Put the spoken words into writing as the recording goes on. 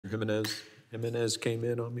Giménez came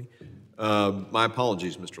in on me. My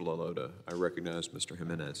apologies, Mr. Lalota. I recognize Mr.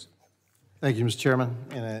 Giménez. Thank you, Mr. Chairman,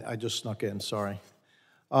 and I just snuck in, sorry.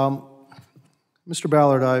 Mr.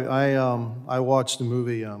 Ballard, I watched the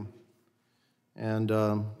movie and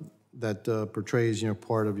that portrays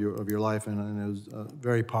part of your life, and it was a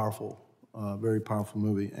very powerful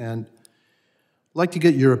movie. And I'd like to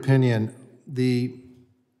get your opinion.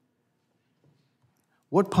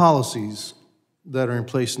 What policies that are in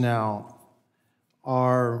place now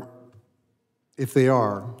are, if they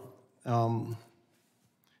are,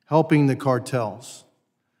 helping the cartels,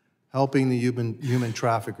 helping the human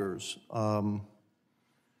traffickers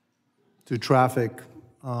to traffic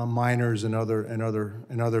minors and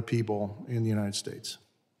other people in the United States?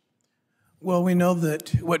 Well, we know that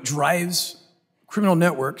what drives criminal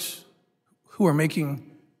networks who are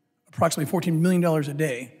making approximately $14 million a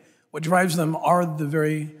day, what drives them are the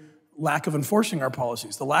very lack of enforcing our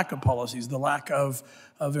policies, the lack of policies, the lack of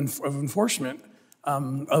enforcement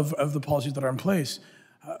of the policies that are in place.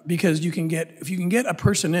 Because if you can get a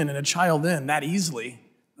person in and a child in that easily,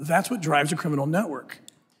 that's what drives a criminal network.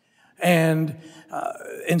 And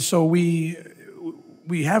so we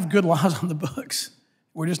have good laws on the books.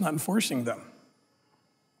 We're just not enforcing them.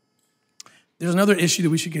 There's another issue that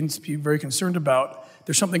we should be very concerned about.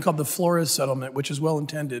 There's something called the Flores settlement, which is well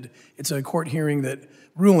intended. It's a court hearing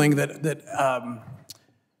ruling that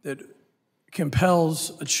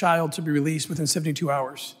compels a child to be released within 72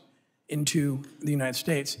 hours into the United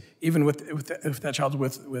States, even if that child's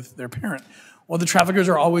with their parent. Well, the traffickers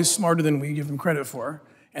are always smarter than we give them credit for,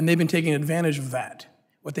 and they've been taking advantage of that.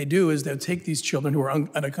 What they do is they'll take these children who are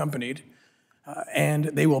unaccompanied, and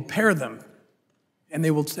they will pair them, and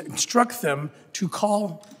they will instruct them to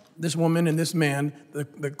call this woman and this man,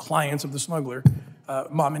 the clients of the smuggler,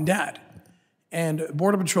 mom and dad. And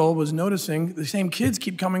Border Patrol was noticing the same kids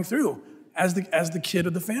keep coming through as the kid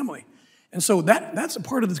of the family. And so that's a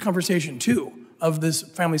part of this conversation too, of this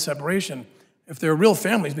family separation. If there are real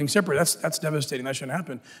families being separated, that's devastating, that shouldn't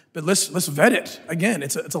happen. But let's vet it. Again,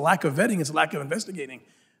 it's a lack of vetting, it's a lack of investigating.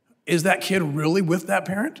 Is that kid really with that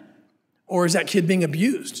parent? Or is that kid being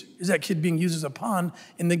abused? Is that kid being used as a pawn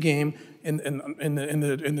in the game, in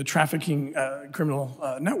the trafficking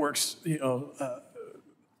criminal networks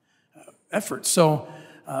efforts? So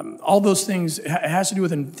all those things, it has to do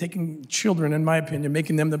with taking children, in my opinion,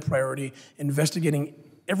 making them the priority, investigating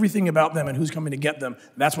everything about them and who's coming to get them.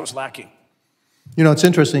 That's what's lacking. It's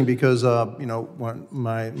interesting because when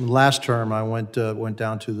my last term, I went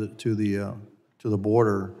down to the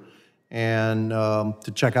border and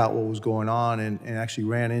to check out what was going on, and actually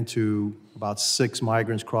ran into about 6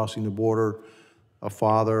 migrants crossing the border, a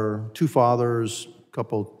father, 2 fathers, a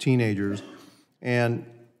couple teenagers, and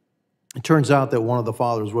it turns out that one of the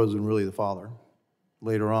fathers wasn't really the father.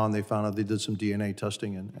 Later on, they found out they did some DNA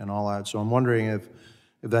testing and all that. So I'm wondering if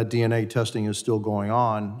that DNA testing is still going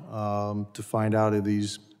on to find out if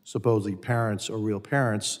these supposedly parents are real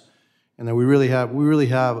parents, and that we really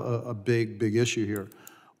have a big issue here.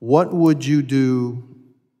 What would you do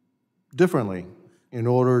differently in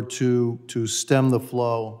order to stem the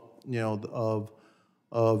flow,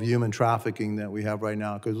 of human trafficking that we have right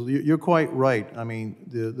now? Because you're quite right. I mean,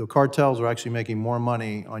 the cartels are actually making more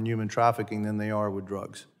money on human trafficking than they are with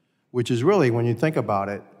drugs, which is really, when you think about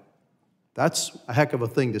it, that's a heck of a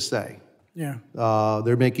thing to say. Yeah.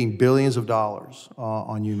 They're making billions of dollars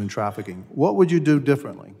on human trafficking. What would you do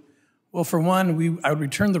differently? Well, for one, I would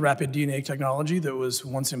return the rapid DNA technology that was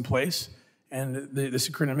once in place, and the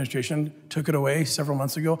current administration took it away several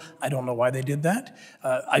months ago. I don't know why they did that.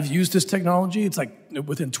 I've used this technology. It's like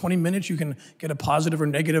within 20 minutes you can get a positive or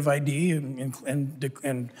negative ID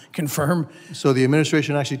and confirm. So the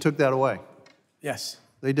administration actually took that away? Yes.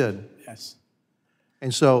 They did? Yes.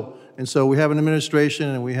 And so we have an administration,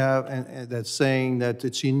 and we have and that's saying that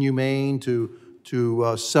it's inhumane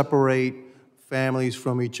to separate families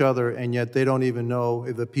from each other, and yet they don't even know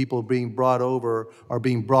if the people being brought over are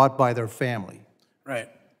being brought by their family. Right.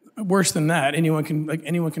 Worse than that, anyone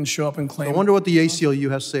can show up and claim. I wonder what the ACLU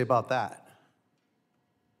has to say about that.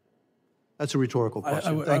 That's a rhetorical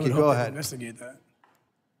question. Thank you. Go ahead. Investigate that.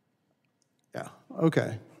 Yeah.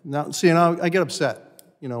 Okay. Now, see, I get upset.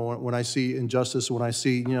 When I see injustice, when I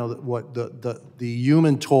see what the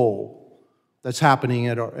human toll that's happening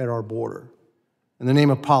at our border, in the name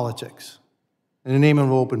of politics, in the name of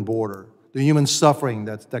an open border, the human suffering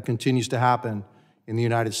that continues to happen in the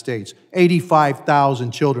United States. 85,000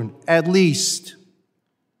 children, at least,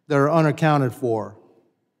 that are unaccounted for.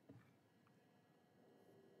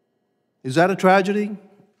 Is that a tragedy,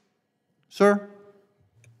 sir?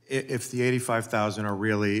 If the 85,000 are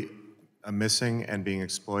really missing and being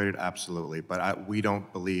exploited? Absolutely. But we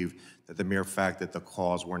don't believe that the mere fact that the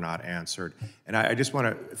calls were not answered. And I just want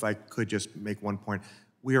to, if I could just make one point,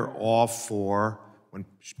 we are all for when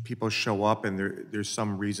people show up and there's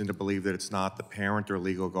some reason to believe that it's not the parent or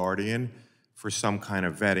legal guardian, for some kind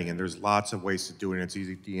of vetting. And there's lots of ways to do it. It's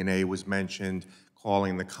easy. DNA was mentioned,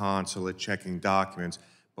 calling the consulate, checking documents.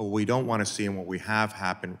 But what we don't want to see, and what we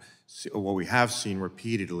have seen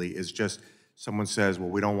repeatedly, is just someone says, well,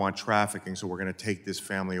 we don't want trafficking, so we're going to take this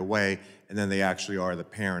family away, and then they actually are the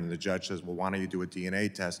parent, and the judge says, well, why don't you do a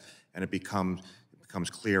DNA test? And it becomes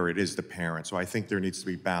clear it is the parent. So I think there needs to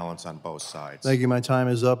be balance on both sides. Thank you. My time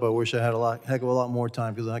is up. I wish I had heck of a lot more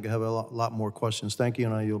time because I could have a lot more questions. Thank you,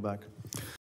 and I yield back.